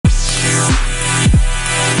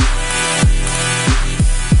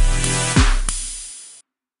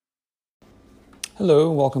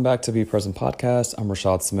Hello, welcome back to Be Present Podcast. I'm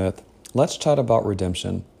Rashad Smith. Let's chat about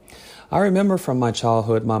redemption. I remember from my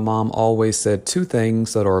childhood, my mom always said two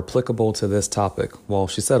things that are applicable to this topic. Well,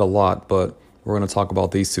 she said a lot, but we're going to talk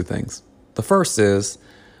about these two things. The first is,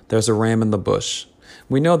 there's a ram in the bush.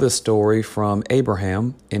 We know this story from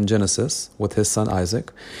Abraham in Genesis with his son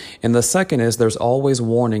Isaac. And the second is, there's always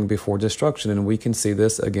warning before destruction. And we can see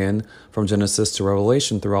this again from Genesis to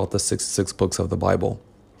Revelation throughout the 66 books of the Bible.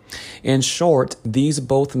 In short, these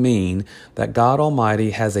both mean that God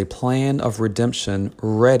Almighty has a plan of redemption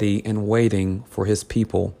ready and waiting for his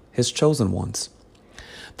people, his chosen ones.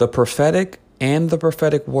 The prophetic and the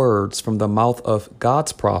prophetic words from the mouth of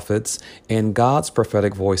God's prophets and God's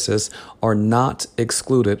prophetic voices are not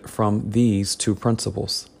excluded from these two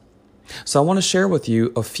principles. So I want to share with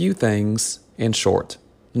you a few things in short.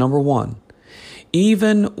 Number one,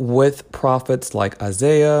 even with prophets like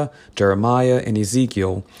Isaiah, Jeremiah, and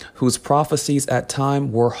Ezekiel, whose prophecies at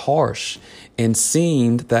times were harsh and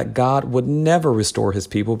seemed that God would never restore his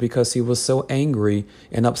people because he was so angry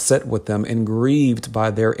and upset with them and grieved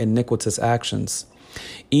by their iniquitous actions.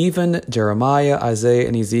 Even Jeremiah, Isaiah,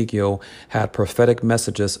 and Ezekiel had prophetic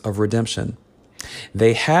messages of redemption.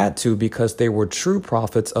 They had to because they were true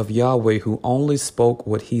prophets of Yahweh who only spoke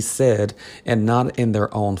what he said and not in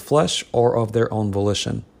their own flesh or of their own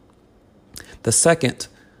volition. The second,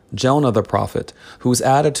 Jonah the prophet, whose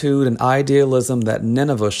attitude and idealism that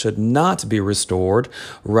Nineveh should not be restored,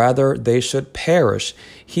 rather they should perish,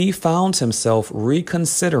 he found himself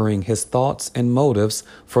reconsidering his thoughts and motives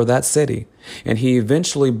for that city, and he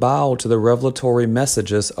eventually bowed to the revelatory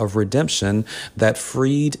messages of redemption that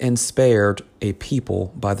freed and spared a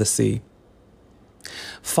people by the sea.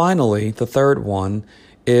 Finally, the third one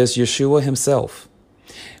is Yeshua himself.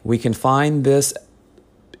 We can find this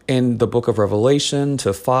in the book of Revelation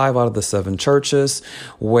to 5 out of the 7 churches,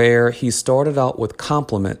 where he started out with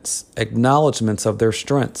compliments, acknowledgments of their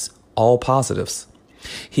strengths, all positives.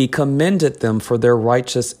 He commended them for their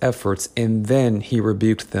righteous efforts, and then he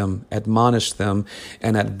rebuked them, admonished them,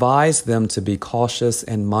 and advised them to be cautious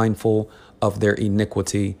and mindful of their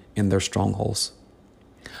iniquity in their strongholds.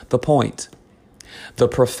 The point: the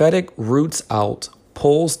prophetic roots out,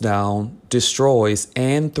 pulls down, destroys,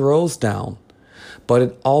 and throws down, but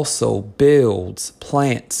it also builds,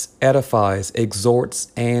 plants, edifies,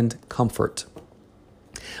 exhorts, and comfort.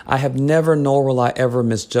 I have never, nor will I ever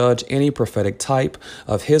misjudge any prophetic type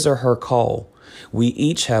of his or her call. We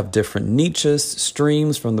each have different niches,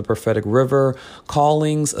 streams from the prophetic river,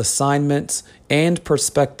 callings, assignments, and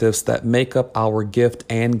perspectives that make up our gift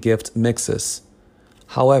and gift mixes.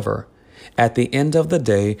 However, at the end of the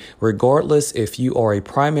day, regardless if you are a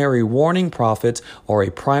primary warning prophet or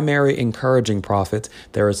a primary encouraging prophet,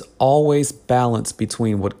 there is always balance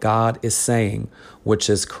between what God is saying, which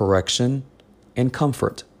is correction and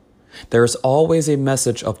comfort. There is always a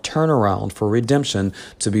message of turnaround for redemption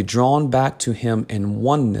to be drawn back to him in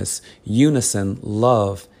oneness, unison,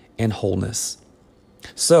 love, and wholeness.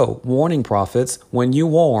 So, warning prophets, when you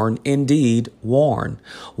warn, indeed warn.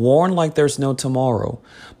 Warn like there's no tomorrow,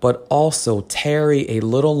 but also tarry a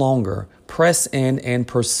little longer. Press in and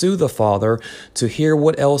pursue the Father to hear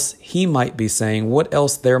what else he might be saying, what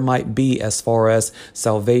else there might be as far as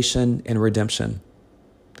salvation and redemption.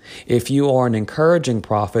 If you are an encouraging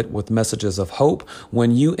prophet with messages of hope,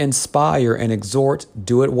 when you inspire and exhort,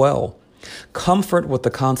 do it well. Comfort with the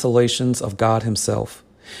consolations of God himself.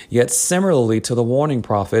 Yet similarly to the warning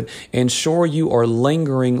prophet, ensure you are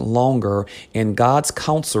lingering longer in God's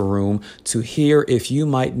counsel room to hear if you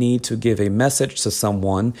might need to give a message to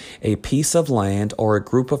someone, a piece of land, or a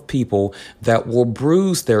group of people that will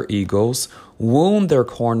bruise their egos, wound their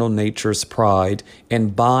carnal nature's pride,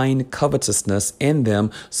 and bind covetousness in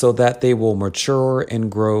them so that they will mature and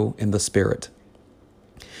grow in the Spirit.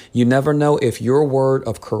 You never know if your word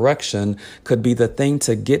of correction could be the thing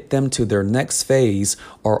to get them to their next phase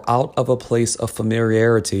or out of a place of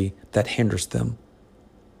familiarity that hinders them.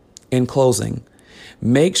 In closing,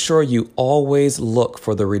 make sure you always look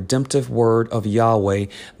for the redemptive word of Yahweh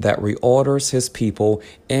that reorders his people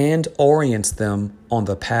and orients them on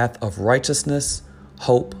the path of righteousness,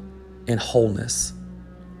 hope, and wholeness.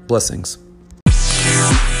 Blessings.